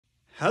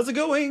how's it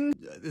going?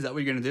 Is that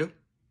what you're gonna do?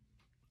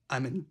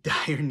 I'm in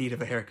dire need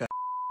of a haircut.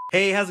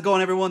 Hey, how's it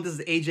going everyone? This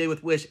is AJ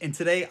with Wish, and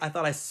today I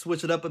thought I'd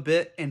switch it up a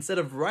bit. Instead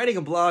of writing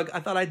a blog, I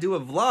thought I'd do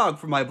a vlog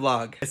for my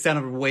blog. It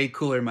sounded way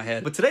cooler in my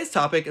head. But today's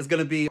topic is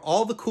gonna be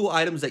all the cool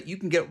items that you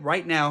can get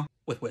right now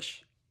with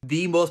Wish.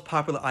 The most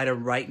popular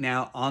item right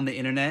now on the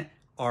internet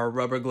are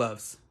rubber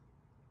gloves.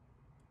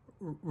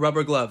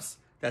 Rubber gloves.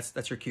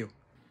 That's your cue.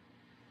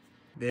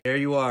 There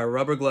you are,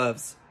 rubber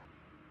gloves.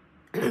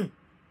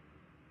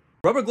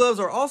 Rubber gloves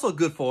are also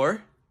good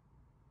for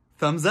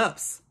thumbs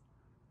ups,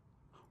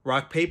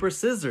 rock, paper,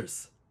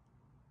 scissors,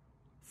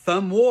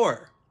 thumb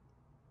war.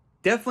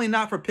 Definitely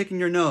not for picking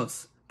your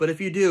nose, but if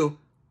you do,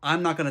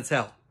 I'm not gonna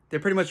tell. They're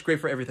pretty much great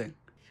for everything.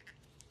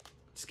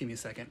 Just give me a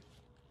second.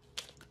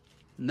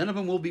 None of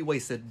them will be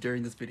wasted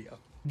during this video.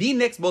 The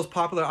next most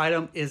popular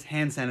item is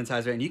hand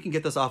sanitizer, and you can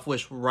get this off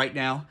Wish right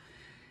now.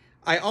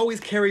 I always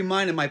carry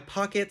mine in my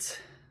pocket.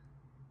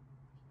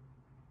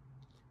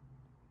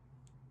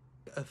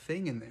 A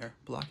thing in there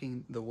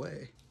blocking the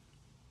way.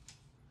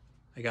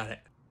 I got it.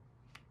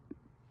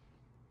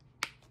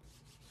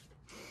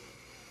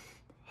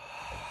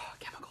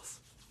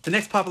 Chemicals. The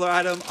next popular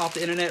item off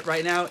the internet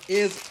right now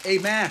is a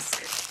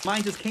mask.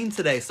 Mine just came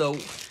today, so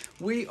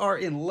we are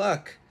in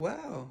luck.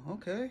 Wow,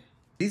 okay.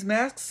 These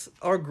masks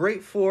are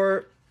great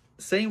for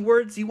saying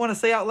words you want to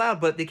say out loud,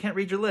 but they can't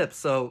read your lips,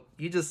 so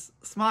you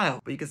just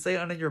smile, but you can say it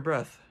under your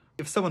breath.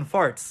 If someone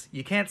farts,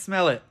 you can't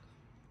smell it.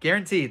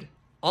 Guaranteed.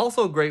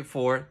 Also great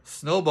for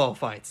snowball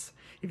fights.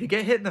 If you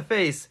get hit in the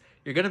face,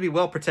 you're gonna be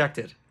well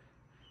protected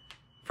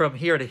from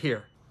here to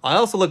here. I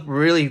also look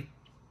really,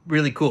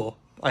 really cool,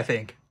 I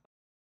think.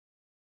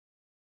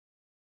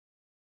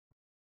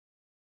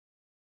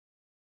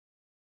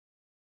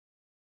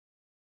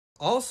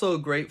 Also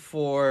great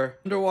for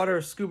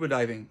underwater scuba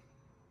diving.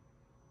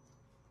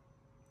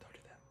 Don't do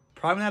that.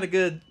 Probably not a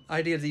good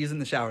idea to use in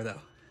the shower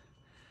though,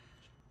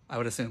 I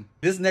would assume.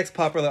 This next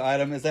popular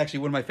item is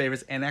actually one of my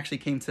favorites and actually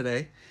came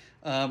today.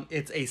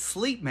 It's a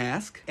sleep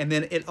mask, and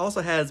then it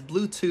also has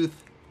Bluetooth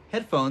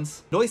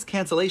headphones, noise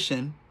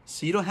cancellation,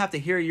 so you don't have to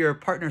hear your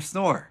partner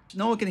snore.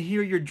 No one can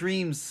hear your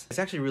dreams. It's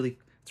actually really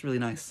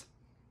nice.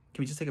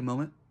 Can we just take a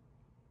moment?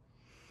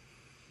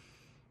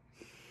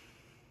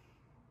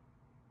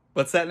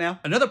 What's that now?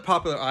 Another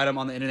popular item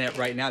on the internet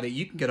right now that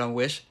you can get on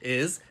Wish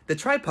is the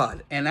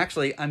tripod. And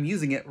actually, I'm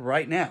using it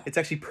right now. It's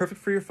actually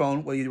perfect for your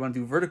phone, whether you want to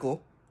do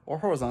vertical or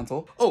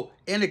horizontal. Oh,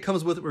 and it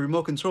comes with a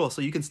remote control,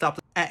 so you can stop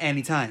at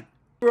any time.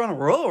 We're on a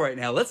roll right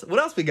now. What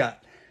else we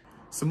got?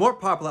 Some more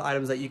popular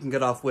items that you can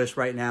get off Wish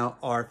right now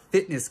are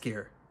fitness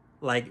gear,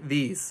 like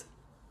these.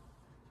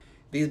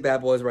 These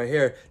bad boys right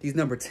here, these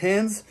number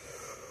 10s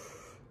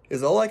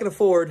is all I can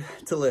afford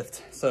to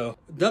lift. So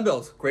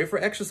dumbbells, great for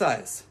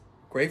exercise,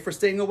 great for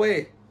staying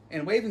away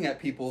and waving at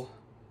people.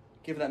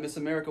 Give that Miss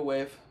America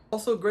wave.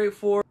 Also great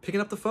for picking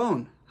up the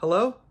phone.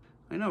 Hello?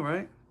 I know,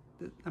 right?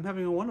 I'm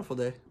having a wonderful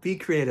day. Be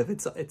creative,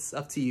 it's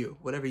up to you,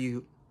 whatever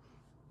you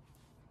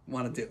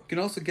want to do. You can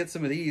also get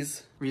some of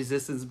these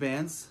resistance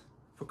bands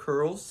for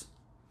curls.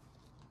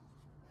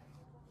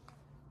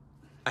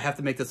 I have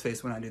to make this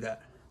face when I do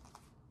that.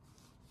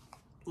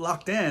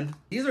 Locked in.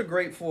 These are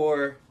great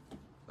for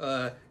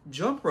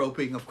jump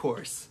roping, of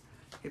course.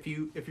 If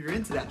you're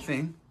into that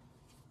thing.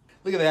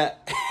 Look at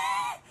that.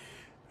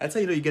 That's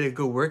how you know you get a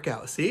good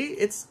workout. See,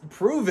 it's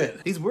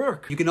proven. These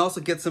work. You can also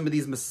get some of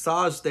these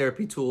massage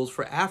therapy tools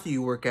for after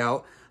you work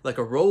out, like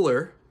a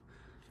roller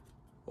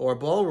or a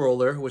ball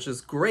roller, which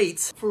is great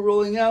for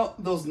rolling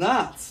out those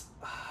knots.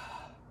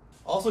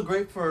 Also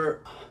great for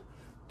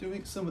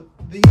doing some of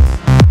these.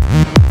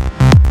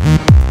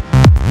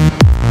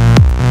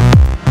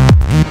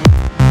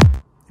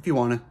 If you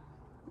want to.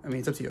 I mean,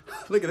 it's up to you.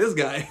 Look at this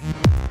guy.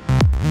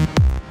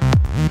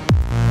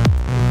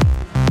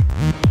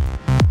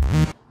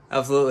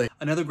 Absolutely.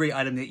 Another great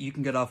item that you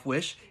can get off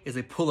Wish is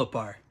a pull-up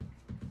bar.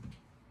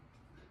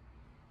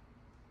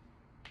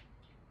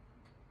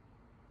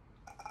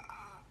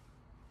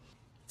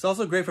 It's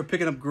also great for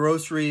picking up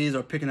groceries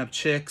or picking up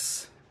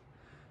chicks.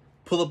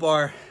 Pull-up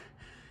bar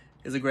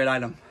is a great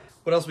item.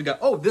 What else we got?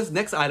 Oh, this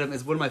next item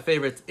is one of my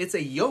favorites. It's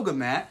a yoga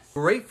mat.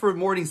 Great for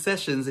morning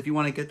sessions if you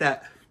want to get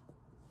that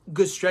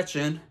good stretch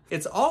in.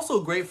 It's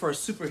also great for a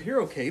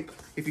superhero cape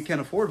if you can't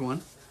afford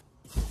one.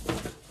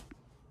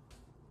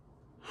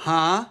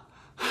 Huh?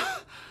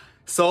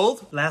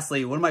 Sold?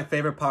 Lastly, one of my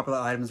favorite popular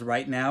items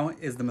right now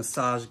is the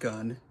massage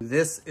gun.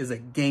 This is a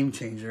game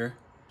changer.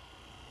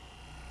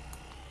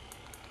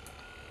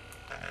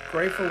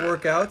 Great for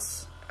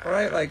workouts, all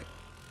right? Like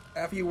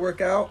after you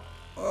work out.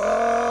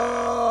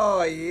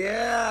 Oh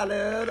yeah,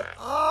 dude.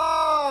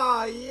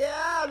 Oh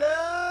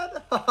yeah,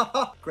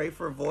 dude. Great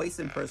for voice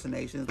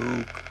impersonations.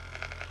 Luke,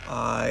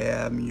 I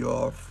am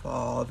your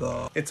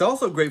father. It's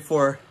also great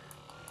for,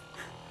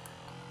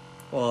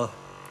 well,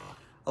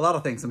 a lot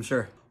of things, I'm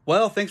sure.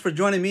 Well, thanks for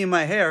joining me and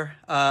my hair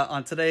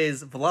on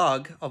today's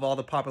vlog of all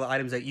the popular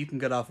items that you can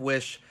get off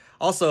Wish.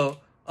 Also,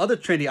 other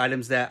trendy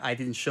items that I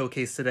didn't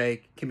showcase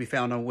today can be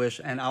found on Wish,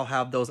 and I'll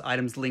have those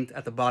items linked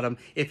at the bottom.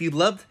 If you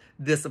loved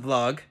this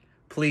vlog,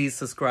 please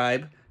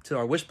subscribe to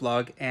our Wish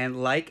blog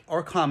and like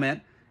or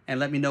comment and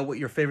let me know what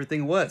your favorite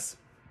thing was.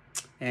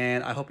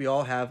 And I hope you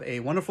all have a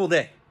wonderful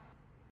day.